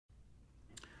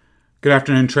Good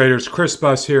afternoon, traders. Chris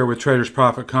Buss here with Traders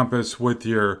Profit Compass with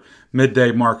your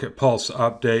midday market pulse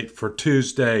update for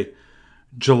Tuesday,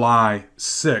 July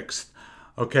 6th.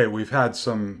 Okay, we've had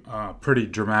some pretty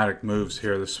dramatic moves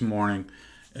here this morning,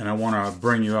 and I want to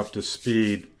bring you up to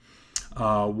speed.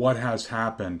 What has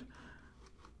happened?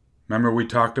 Remember, we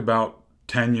talked about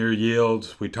 10-year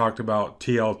yields. We talked about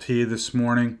TLT this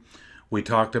morning. We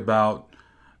talked about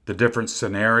the different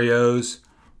scenarios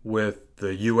with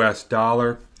the US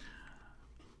dollar.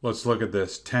 Let's look at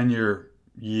this 10-year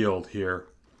yield here,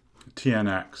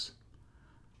 TNX.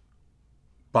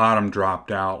 Bottom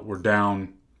dropped out. We're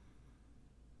down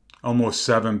almost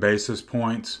 7 basis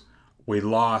points. We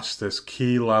lost this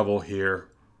key level here,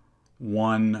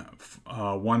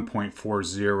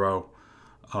 1.40,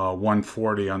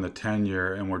 140 on the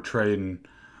 10-year, and we're trading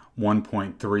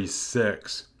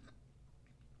 1.36.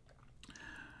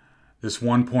 This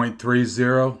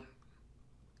 1.30,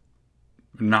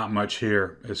 not much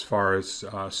here as far as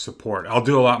support. I'll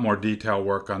do a lot more detail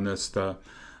work on this. The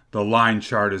line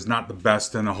chart is not the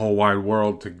best in the whole wide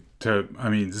world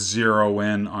to zero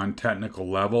in on technical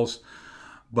levels,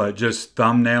 but just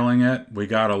thumbnailing it, we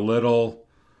got a little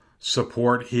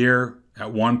support here at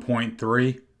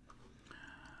 1.3,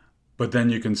 but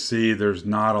then you can see there's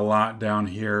not a lot down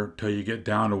here till you get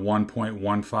down to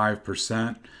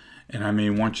 1.15%.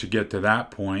 And once you get to that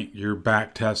point, you're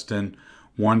back testing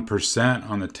 1%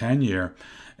 on the 10-year.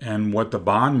 And what the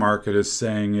bond market is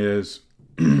saying is,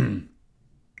 to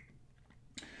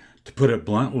put it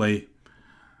bluntly,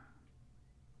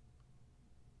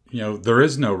 there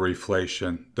is no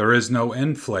reflation. There is no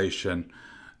inflation.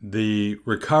 The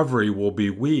recovery will be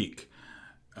weak.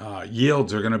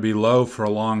 Yields are going to be low for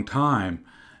a long time.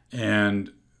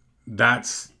 And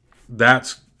that's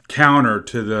counter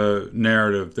to the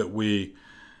narrative that we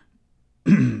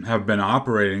have been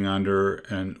operating under,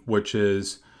 and which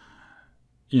is,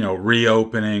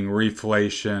 reopening,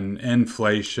 reflation,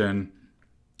 inflation,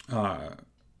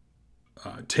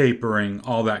 tapering,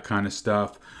 all that kind of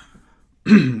stuff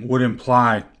would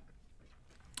imply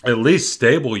at least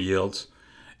stable yields,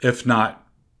 if not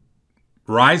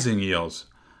rising yields.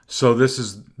 So this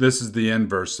is the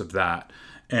inverse of that,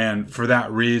 and for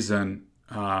that reason,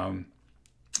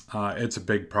 it's a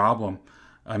big problem.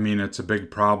 It's a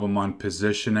big problem on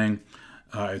positioning,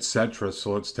 etc.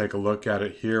 So let's take a look at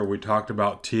it here. We talked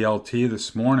about TLT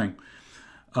this morning.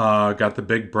 Got the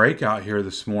big breakout here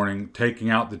this morning, taking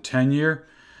out the 10-year,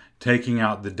 taking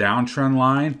out the downtrend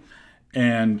line.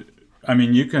 And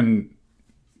you can,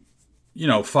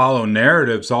 follow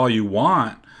narratives all you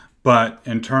want, but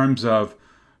in terms of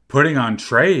putting on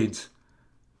trades,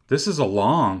 this is a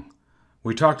long.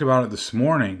 We talked about it this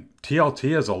morning.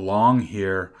 TLT is a long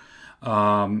here.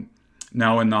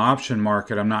 Now in the option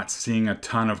market, I'm not seeing a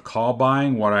ton of call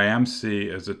buying. What I am seeing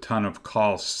is a ton of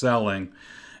call selling,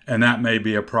 and that may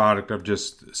be a product of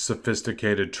just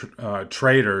sophisticated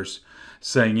traders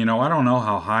saying, I don't know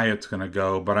how high it's going to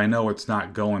go, but I know it's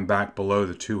not going back below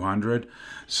the 200.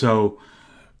 So,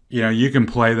 you can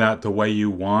play that the way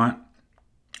you want.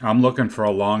 I'm looking for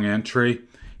a long entry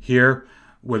here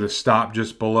with a stop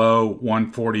just below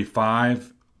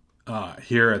 145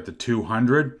 here at the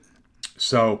 200.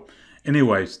 So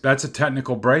anyways, that's a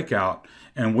technical breakout,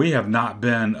 and we have not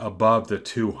been above the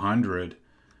 200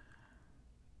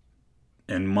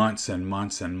 in months and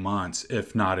months and months,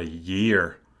 if not a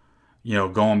year.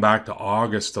 Going back to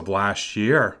August of last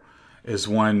year is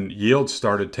when yields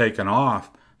started taking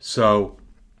off. So,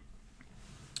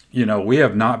 we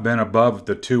have not been above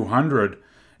the 200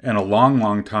 in a long,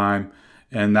 long time,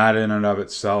 and that in and of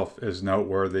itself is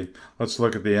noteworthy. Let's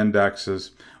look at the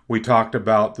indexes. We talked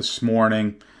about this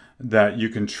morning that you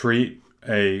can treat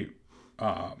a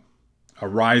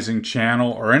rising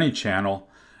channel or any channel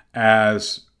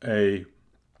as a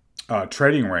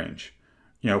trading range,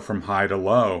 from high to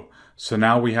low. So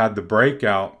now we had the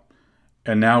breakout,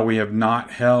 and now we have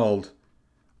not held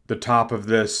the top of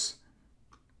this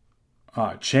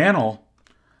channel.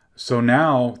 So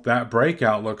now that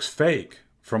breakout looks fake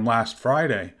from last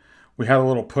Friday. We had a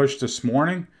little push this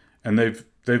morning, and they've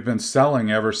been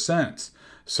selling ever since.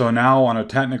 So now on a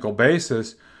technical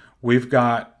basis, we've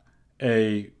got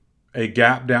a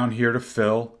gap down here to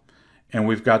fill, and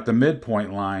we've got the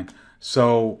midpoint line.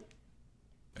 So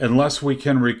unless we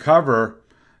can recover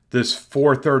this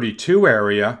 432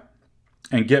 area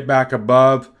and get back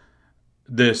above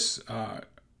this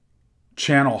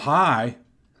channel high,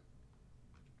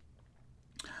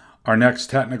 our next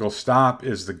technical stop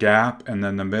is the gap and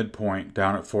then the midpoint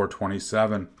down at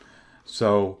 427.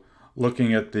 So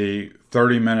looking at the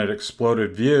 30-minute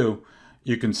exploded view,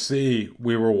 you can see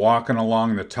we were walking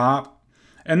along the top,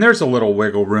 And there's a little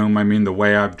wiggle room. I mean, the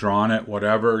way I've drawn it,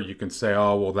 whatever, you can say,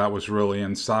 oh, well, that was really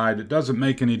inside. It doesn't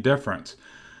make any difference.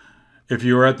 If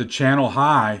you were at the channel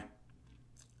high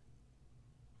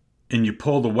and you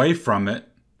pulled away from it,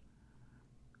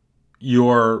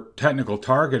 your technical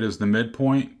target is the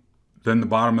midpoint, then the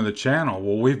bottom of the channel.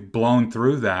 Well, we've blown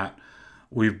through that.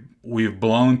 We've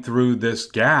blown through this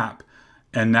gap,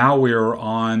 and now we're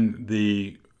on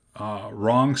the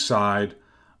wrong side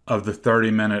of the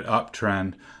 30-minute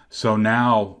uptrend. So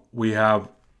now we have,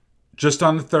 just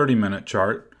on the 30-minute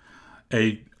chart,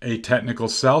 a technical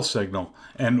sell signal.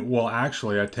 And well,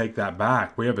 actually, I take that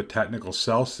back. We have a technical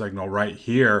sell signal right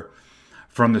here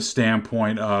from the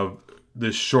standpoint of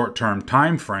this short-term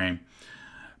time frame.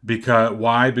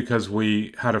 Why? Because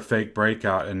we had a fake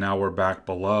breakout and now we're back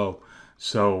below.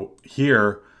 So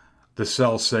here, the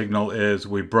sell signal is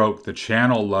we broke the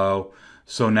channel low.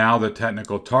 So now the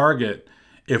technical target,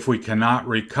 if we cannot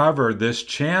recover this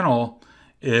channel,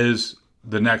 is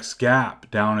the next gap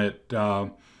down at,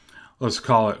 let's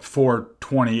call it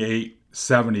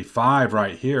 428.75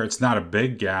 right here. It's not a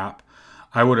big gap.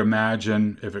 I would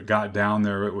imagine if it got down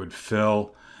there, it would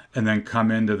fill and then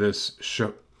come into this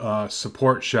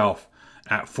support shelf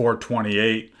at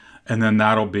 428, and then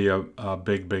that'll be a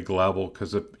big level,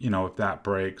 because if that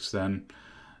breaks, then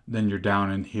you're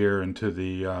down in here into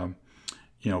the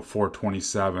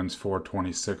 427s,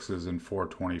 426s, and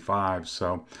 425s.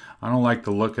 So I don't like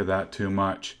the look of that too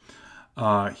much.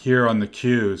 Here on the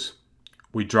Qs,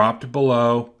 we dropped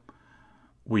below,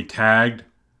 we tagged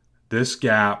this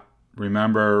gap.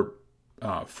 Remember,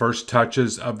 first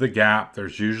touches of the gap,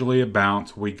 there's usually a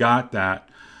bounce. We got that.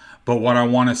 But what I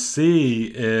want to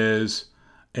see is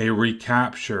a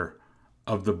recapture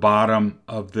of the bottom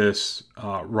of this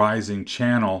rising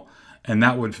channel. And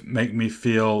that would make me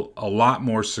feel a lot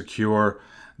more secure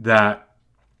that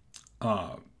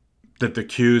the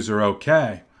Qs are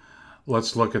okay.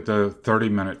 Let's look at the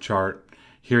 30-minute chart.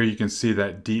 Here you can see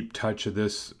that deep touch of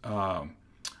this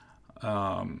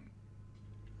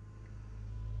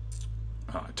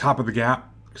top of the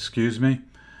gap, excuse me,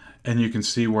 and you can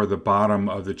see where the bottom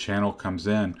of the channel comes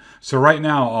in. So right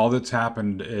now, all that's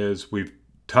happened is we've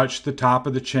touched the top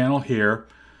of the channel here,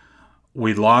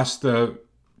 we lost the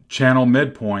channel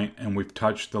midpoint, and we've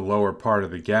touched the lower part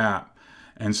of the gap.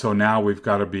 And so now we've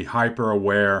got to be hyper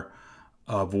aware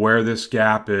of where this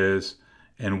gap is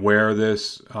and where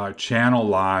this channel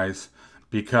lies,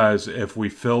 because if we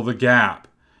fill the gap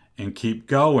and keep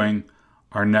going,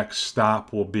 our next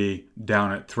stop will be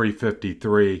down at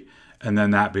 353, and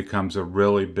then that becomes a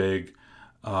really big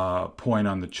point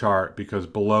on the chart, because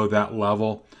below that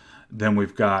level, then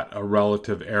we've got a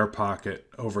relative air pocket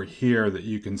over here that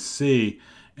you can see,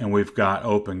 and we've got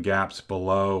open gaps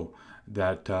below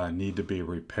that need to be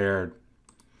repaired.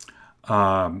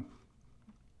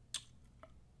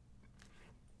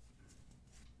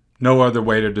 No other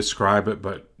way to describe it,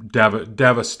 but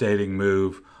devastating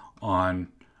move on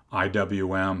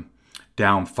IWM,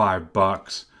 down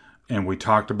 $5. And we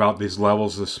talked about these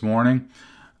levels this morning.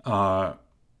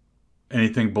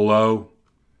 Anything below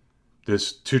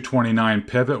this 229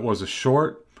 pivot was a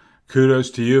short.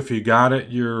 Kudos to you. If you got it,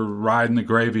 you're riding the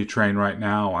gravy train right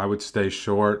now. I would stay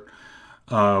short.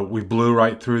 We blew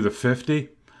right through the 50.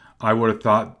 I would have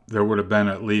thought there would have been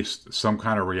at least some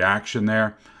kind of reaction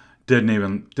there. Didn't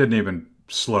even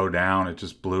slow down. It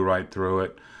just blew right through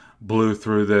it. Blew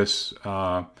through this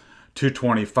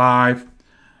 225.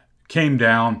 Came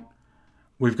down.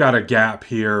 We've got a gap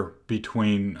here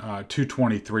between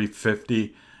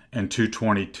 223.50 and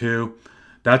 222.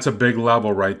 That's a big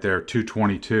level right there,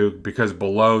 222, because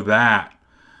below that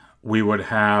we would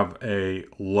have a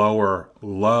lower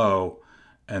low,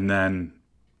 and then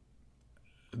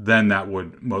that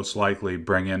would most likely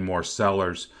bring in more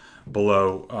sellers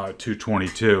below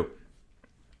 222.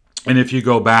 And if you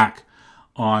go back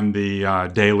on the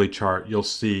daily chart, you'll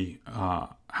see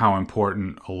how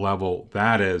important a level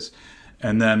that is.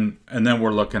 And then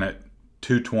we're looking at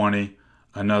 220,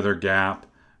 another gap,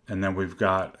 and then we've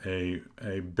got a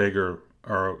bigger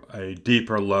or a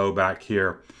deeper low back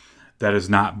here that has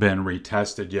not been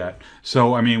retested yet.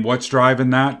 So I mean, what's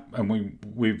driving that? And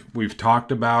we've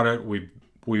talked about it. We've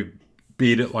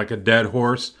beat it like a dead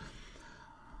horse.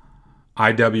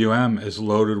 IWM is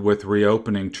loaded with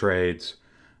reopening trades,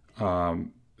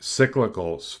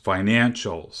 cyclicals,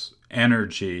 financials,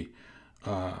 energy,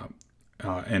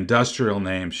 industrial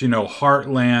names,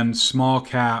 heartland, small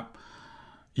cap,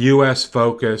 U.S.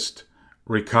 focused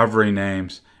recovery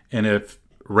names. And if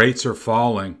rates are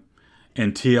falling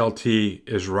and TLT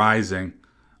is rising,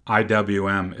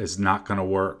 IWM is not going to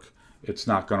work. It's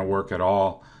not going to work at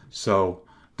all. So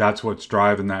that's what's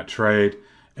driving that trade.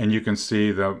 and you can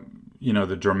see the,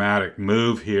 the dramatic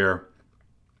move here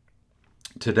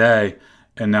today,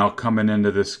 and now coming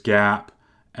into this gap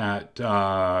at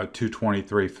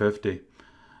 223.50.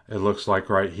 It looks like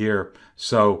right here.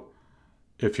 So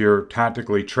if you're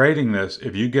tactically trading this,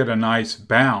 if you get a nice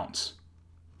bounce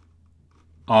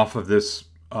off of this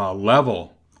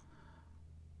level,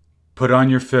 put on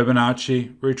your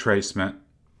Fibonacci retracement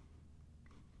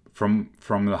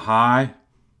from the high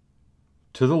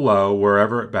to the low,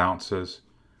 wherever it bounces,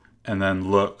 and then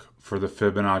look for the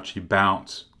Fibonacci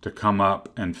bounce to come up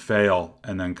and fail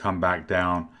and then come back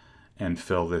down and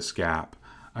fill this gap.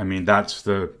 I mean, that's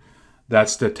the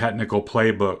technical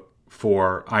playbook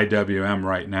for IWM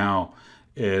right now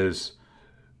is,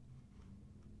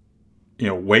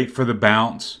 wait for the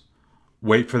bounce,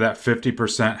 wait for that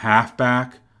 50%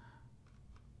 halfback,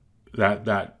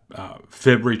 that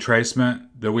fib retracement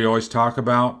that we always talk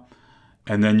about,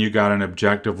 and then you got an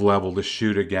objective level to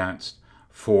shoot against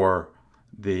for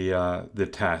the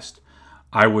test.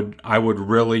 I would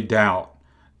really doubt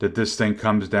that this thing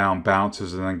comes down,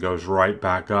 bounces, and then goes right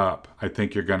back up. I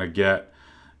think you're going to get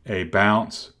a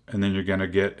bounce, and then you're going to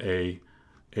get a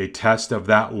test of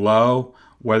that low.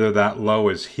 Whether that low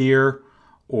is here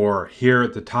or here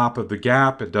at the top of the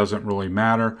gap, it doesn't really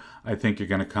matter. I think you're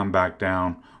going to come back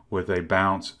down with a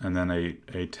bounce and then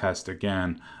a test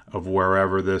again of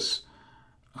wherever this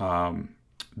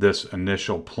this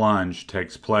initial plunge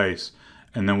takes place,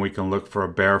 and then we can look for a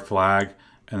bear flag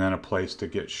and then a place to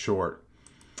get short.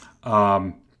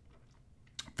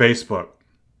 Facebook.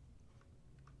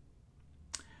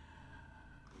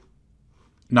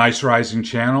 Nice rising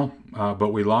channel,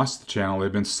 but we lost the channel.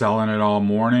 They've been selling it all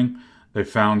morning. They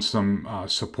found some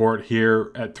support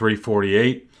here at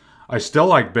 348. I still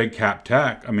like big cap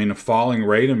tech. I mean, a falling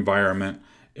rate environment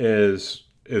is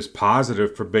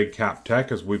positive for big cap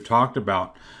tech, as we've talked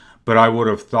about. But I would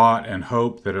have thought and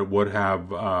hoped that it would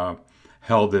have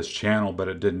held this channel, but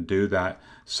it didn't do that.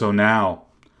 So now,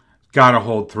 got to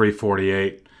hold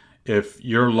 348. If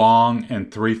you're long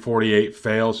and 348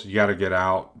 fails, you got to get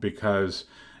out, because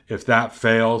if that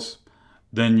fails,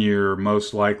 then you're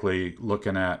most likely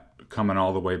looking at coming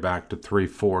all the way back to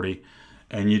 340,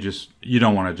 and you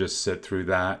don't want to just sit through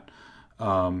that.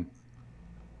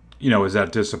 Is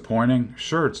that disappointing?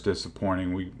 Sure, it's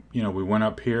disappointing. We went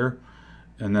up here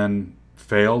and then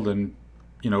failed and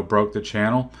broke the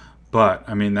channel, but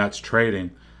I mean, that's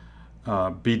trading.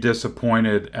 Be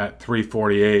disappointed at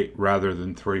 348 rather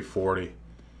than 340.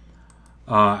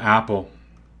 Apple,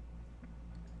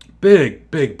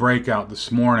 big breakout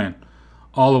this morning,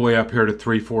 all the way up here to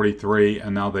 343,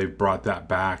 and now they've brought that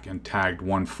back and tagged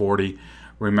 140.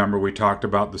 Remember, we talked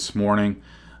about this morning,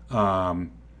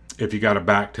 if you got a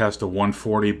back test of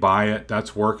 140, buy it.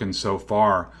 That's working so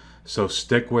far, so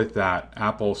stick with that.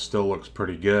 Apple still looks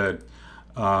pretty good.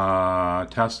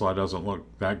 Tesla doesn't look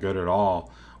that good at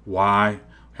all. Why?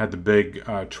 Had the big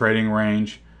trading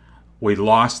range. We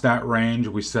lost that range.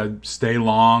 We said stay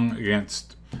long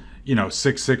against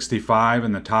 665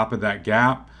 in the top of that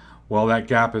gap. Well, that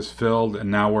gap is filled, and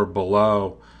now we're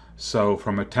below. So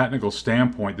from a technical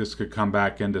standpoint, this could come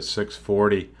back into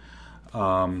 640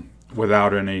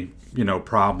 without any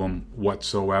problem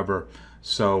whatsoever.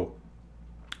 So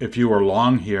if you were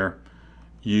long here,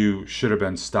 you should have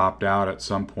been stopped out at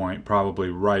some point, probably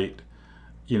right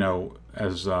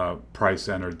as price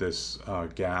entered this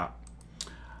gap.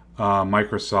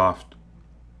 Microsoft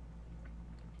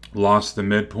lost the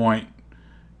midpoint,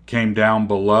 came down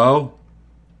below.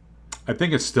 I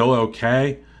think it's still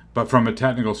okay, but from a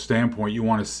technical standpoint, you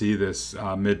want to see this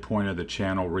midpoint of the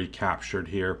channel recaptured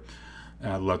here.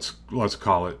 Let's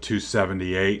call it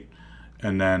 278,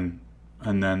 and then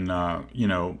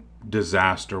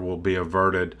disaster will be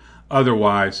averted.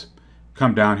 Otherwise,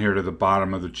 come down here to the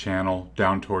bottom of the channel,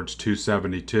 down towards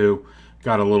 272.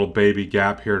 Got a little baby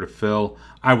gap here to fill.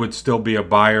 I would still be a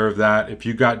buyer of that. If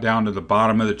you got down to the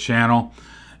bottom of the channel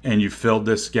and you filled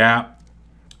this gap,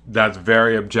 that's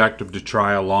very objective to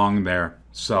try along there.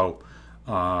 So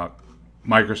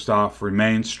Microsoft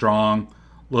remains strong.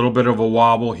 A little bit of a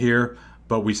wobble here,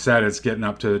 but we said it's getting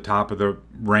up to the top of the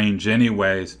range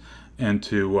anyways, and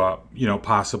to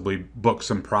possibly book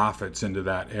some profits into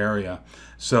that area.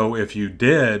 So if you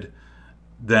did,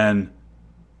 then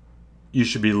you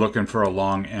should be looking for a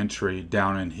long entry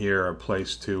down in here, a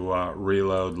place to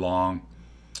reload long.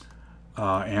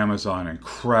 Amazon,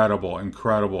 incredible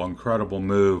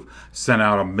move. Sent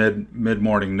out a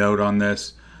mid-morning note on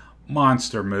this.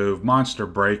 Monster move, monster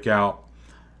breakout.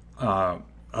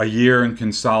 A year in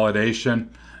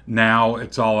consolidation. Now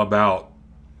it's all about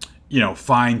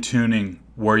fine-tuning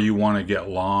where you want to get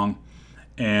long,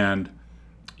 and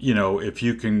you know, if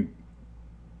you can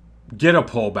get a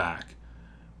pullback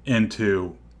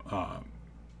into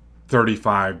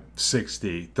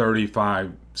 35.60,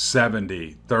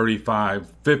 35.70,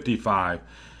 35.55,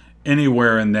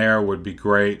 anywhere in there would be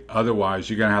great. Otherwise,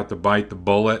 you're going to have to bite the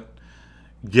bullet,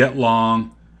 get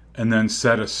long, and then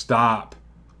set a stop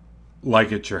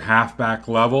like at your halfback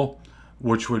level,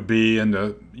 which would be in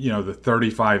the, you know, the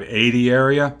 35.80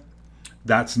 area.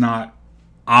 That's not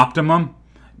optimum.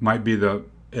 It might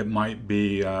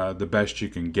be the best you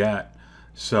can get.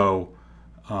 So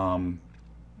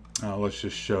let's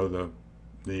just show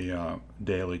the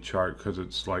daily chart, because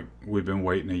it's like we've been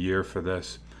waiting a year for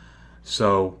this.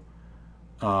 So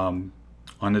on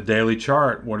the daily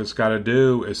chart, what it's got to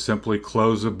do is simply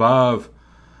close above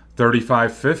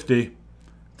 35.50,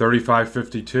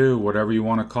 35.52, whatever you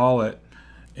want to call it,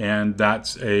 and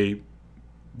that's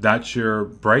your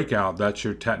breakout. That's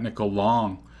your technical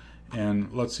long.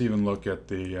 And let's even look at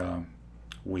the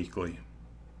weekly.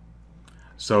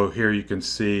 So here you can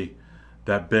see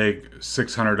that big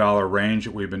 $600 range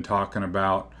that we've been talking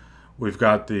about. We've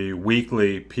got the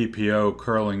weekly PPO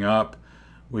curling up.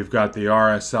 We've got the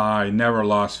RSI never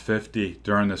lost 50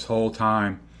 during this whole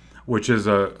time, which is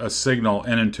a signal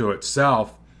in and to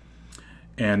itself.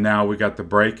 And now we got the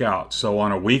breakout. So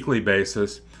on a weekly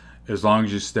basis, as long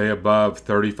as you stay above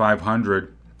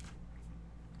 3,500,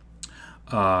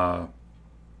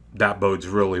 that bodes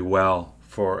really well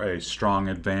for a strong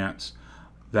advance.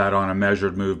 That on a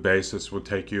measured move basis would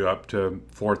take you up to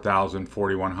 4,000,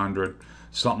 4,100,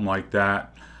 something like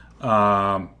that.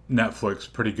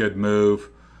 Netflix, pretty good move,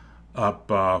 up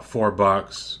 $4,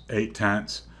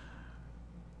 0.8.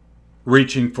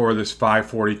 Reaching for this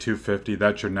 542.50.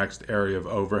 That's your next area of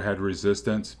overhead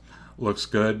resistance. Looks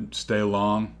good. Stay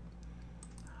long.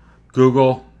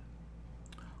 Google,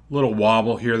 little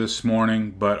wobble here this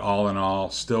morning, but all in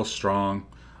all, still strong.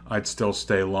 I'd still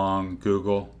stay long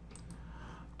Google.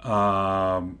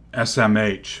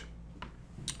 SMH,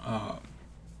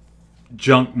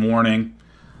 junk morning,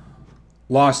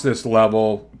 lost this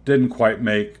level, didn't quite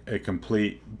make a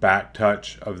complete back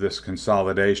touch of this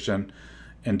consolidation,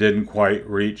 and didn't quite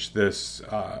reach this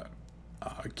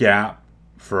gap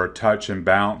for a touch and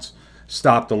bounce.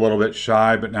 Stopped a little bit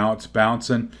shy, but now it's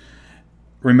bouncing.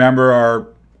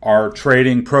 Remember our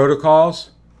trading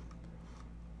protocols.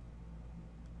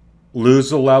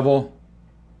 Lose a level,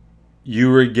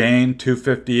 you regain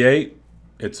 258,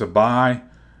 it's a buy.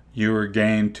 You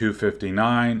regain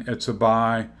 259, it's a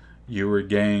buy. You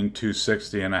regain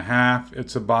 260.5,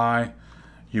 it's a buy.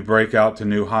 You break out to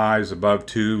new highs above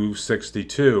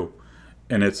 262,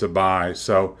 and it's a buy.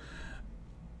 So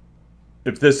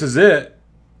if this is it,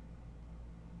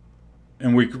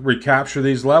 and we recapture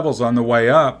these levels on the way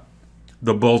up,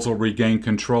 the bulls will regain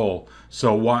control.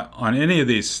 So what on any of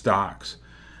these stocks,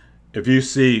 if you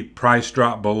see price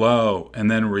drop below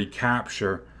and then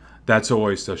recapture, that's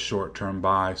always a short-term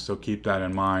buy. So keep that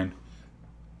in mind.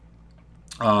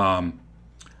 AMD,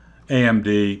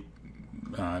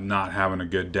 not having a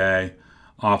good day,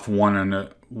 off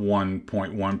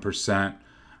 1.1%,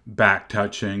 back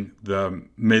touching the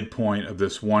midpoint of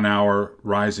this 1 hour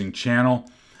rising channel.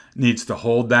 Needs to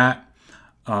hold that.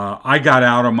 I got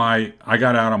out of my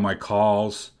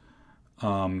calls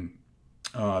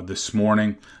this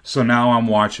morning, so now I'm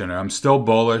watching it. I'm still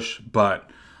bullish, but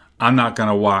I'm not going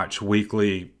to watch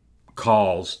weekly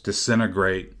calls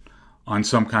disintegrate on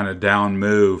some kind of down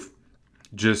move.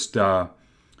 Just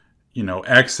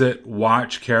exit,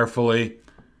 watch carefully,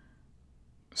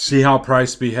 see how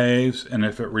price behaves, and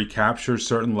if it recaptures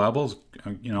certain levels,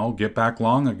 get back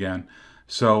long again.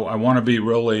 So I want to be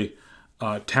really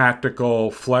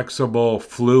tactical, flexible,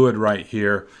 fluid right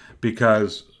here,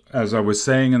 because as I was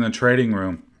saying in the trading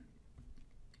room,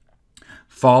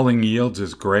 falling yields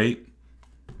is great.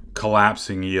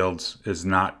 Collapsing yields is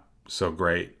not so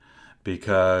great,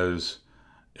 because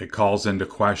it calls into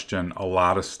question a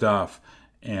lot of stuff.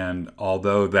 And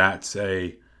although that's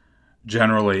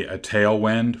generally a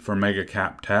tailwind for mega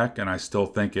cap tech, and I still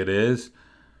think it is,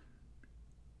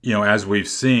 as we've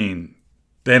seen,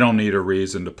 they don't need a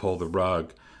reason to pull the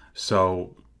rug.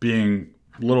 So being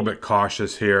a little bit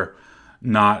cautious here,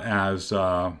 not as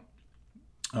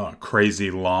crazy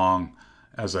long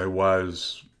as I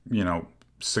was,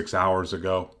 6 hours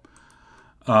ago.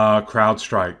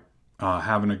 CrowdStrike,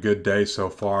 having a good day so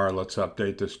far. Let's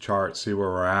update this chart, see where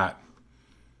we're at.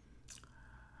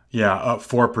 Yeah, up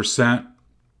 4%.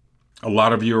 A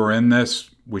lot of you are in this.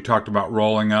 We talked about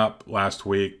rolling up last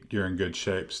week. You're in good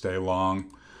shape. Stay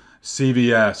long.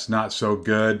 CVS, not so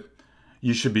good.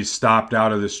 You should be stopped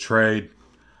out of this trade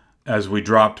as we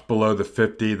dropped below the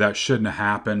 50. That shouldn't have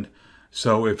happened.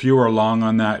 So if you were long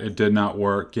on that, it did not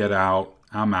work. Get out.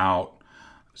 I'm out.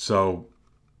 So,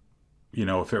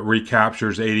 if it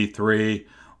recaptures 83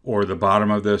 or the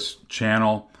bottom of this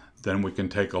channel, then we can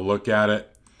take a look at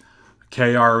it.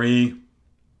 KRE,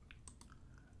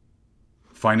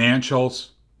 financials,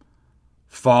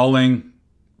 falling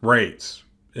rates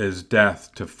is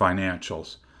death to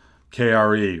financials.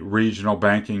 KRE, regional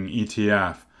banking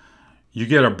ETF. You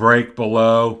get a break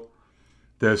below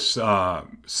this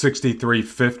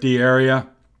 6350 area,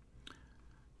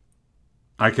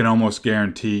 I can almost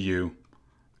guarantee you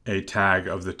a tag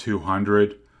of the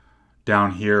 200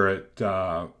 down here at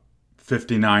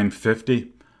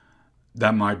 5950.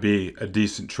 That might be a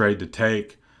decent trade to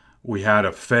take. We had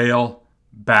a fail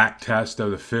back test of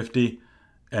the 50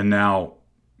 and now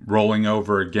rolling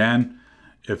over again.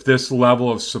 If this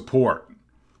level of support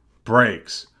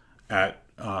breaks at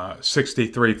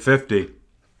 6350,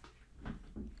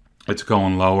 it's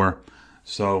going lower.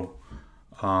 So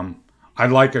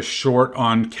I'd like a short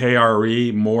on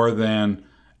KRE more than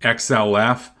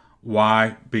XLF.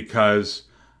 Why? Because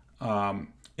in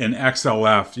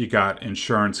XLF, you got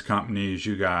insurance companies,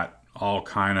 you got all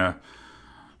kind of,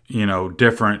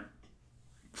 different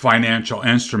financial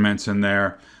instruments in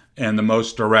there. And the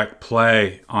most direct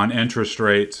play on interest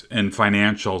rates in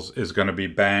financials is going to be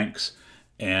banks.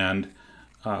 And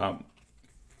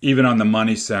even on the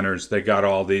money centers, they got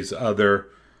all these other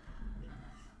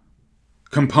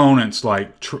components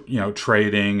like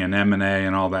trading and M&A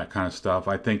and all that kind of stuff.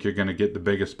 I think you're going to get the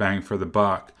biggest bang for the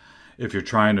buck if you're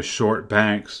trying to short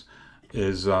banks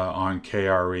is on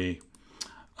KRE.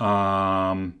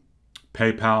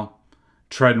 PayPal,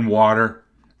 treading water.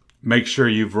 Make sure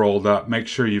you've rolled up. Make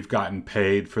sure you've gotten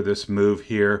paid for this move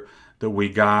here that we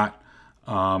got.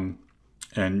 And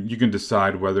you can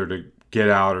decide whether to get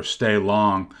out or stay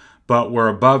long. But we're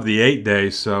above the 8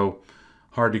 days, so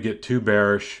hard to get too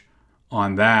bearish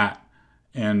on that.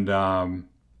 And I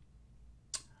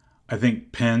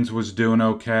think Pins was doing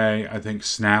okay. I think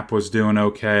Snap was doing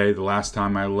okay the last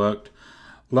time I looked.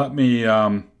 Let me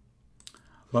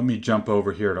jump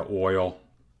over here to oil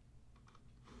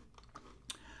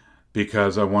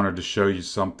because I wanted to show you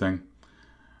something.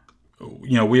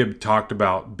 We have talked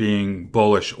about being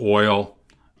bullish oil,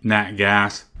 nat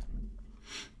gas.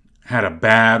 Had a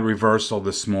bad reversal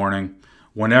this morning.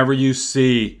 Whenever you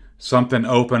see something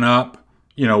open up,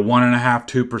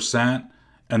 1.5%, 2%,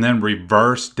 and then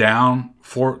reverse down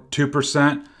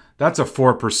 2%, that's a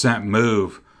 4%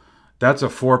 move. That's a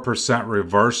 4%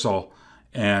 reversal.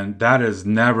 And that is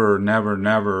never, never,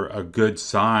 never a good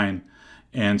sign.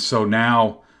 And so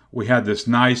now we had this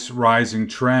nice rising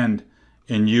trend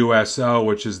in USO,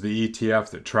 which is the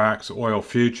ETF that tracks oil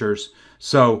futures.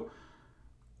 So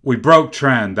we broke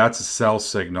trend. That's a sell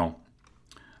signal.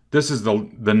 This is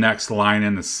the next line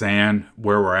in the sand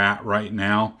where we're at right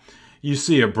now. You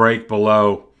see a break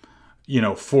below,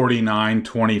 49.25,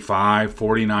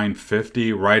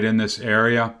 49.50 right in this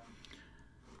area.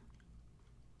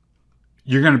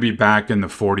 You're going to be back in the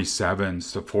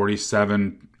 47s to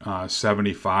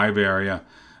 47.75 area.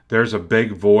 There's a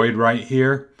big void right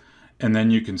here. And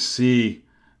then you can see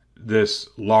this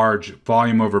large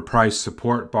volume over price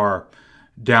support bar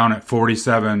down at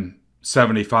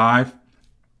 47.75.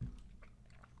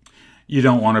 You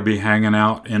don't want to be hanging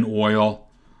out in oil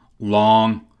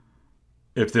long.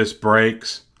 If this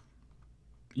breaks,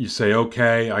 you say,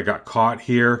 okay, I got caught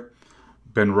here,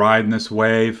 been riding this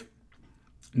wave.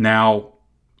 Now,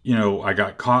 I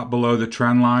got caught below the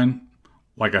trend line.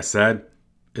 Like I said,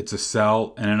 it's a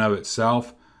sell in and of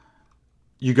itself.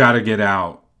 You got to get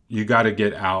out. You got to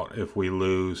get out if we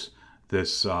lose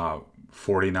this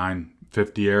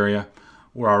 49.50 area.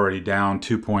 We're already down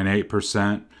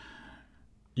 2.8%.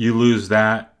 You lose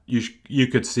that, you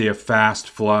could see a fast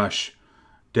flush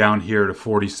down here to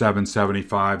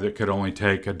 47.75 that could only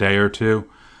take a day or two.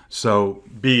 So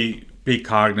be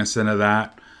cognizant of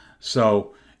that.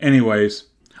 So anyways,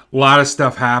 a lot of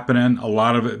stuff happening, a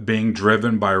lot of it being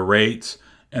driven by rates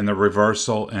and the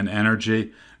reversal in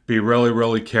energy. Be really,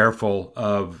 really careful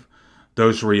of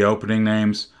those reopening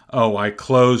names. Oh, I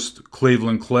closed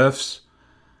Cleveland Cliffs,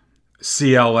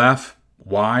 CLF.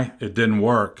 Why? It didn't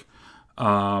work.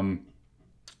 And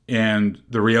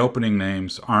the reopening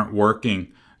names aren't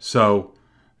working. So,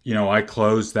 I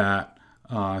closed that.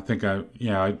 I think I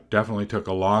definitely took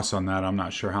a loss on that. I'm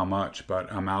not sure how much,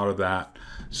 but I'm out of that.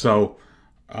 So,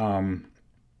 I've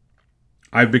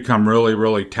become really,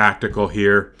 really tactical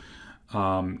here.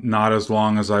 Not as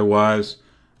long as I was.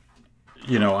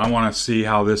 I want to see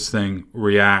how this thing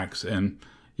reacts. And,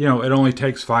 it only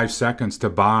takes 5 seconds to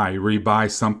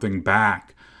rebuy something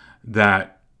back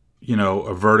that,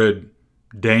 averted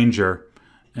danger.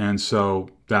 And so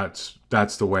that's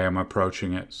the way I'm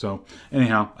approaching it. So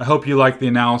anyhow, I hope you like the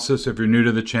analysis. If you're new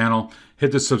to the channel,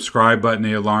 hit the subscribe button,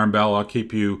 the alarm bell. I'll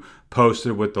keep you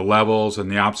posted with the levels and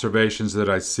the observations that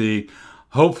I see.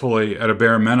 Hopefully, at a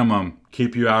bare minimum,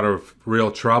 keep you out of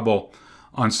real trouble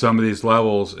on some of these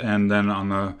levels, and then on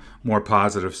the more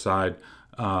positive side,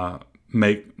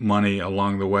 make money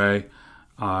along the way.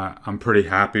 I'm pretty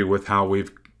happy with how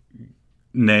we've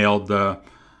nailed the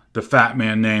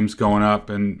FATMAAN names going up,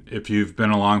 and if you've been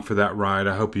along for that ride,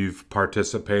 I hope you've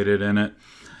participated in it.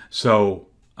 So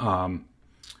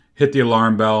hit the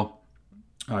alarm bell.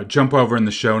 Jump over in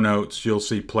the show notes. You'll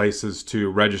see places to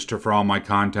register for all my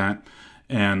content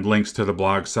and links to the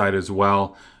blog site as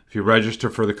well. If you register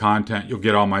for the content, you'll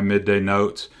get all my midday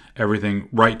notes, everything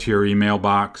right to your email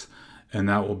box, and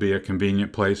that will be a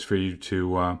convenient place for you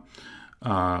to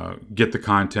get the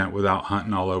content without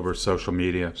hunting all over social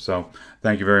media. So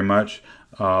thank you very much.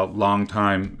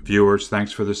 Long-time viewers,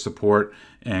 thanks for the support,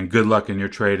 and good luck in your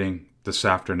trading this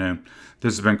afternoon.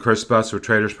 This has been Chris Buss with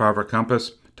Traders Profit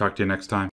Compass. Talk to you next time.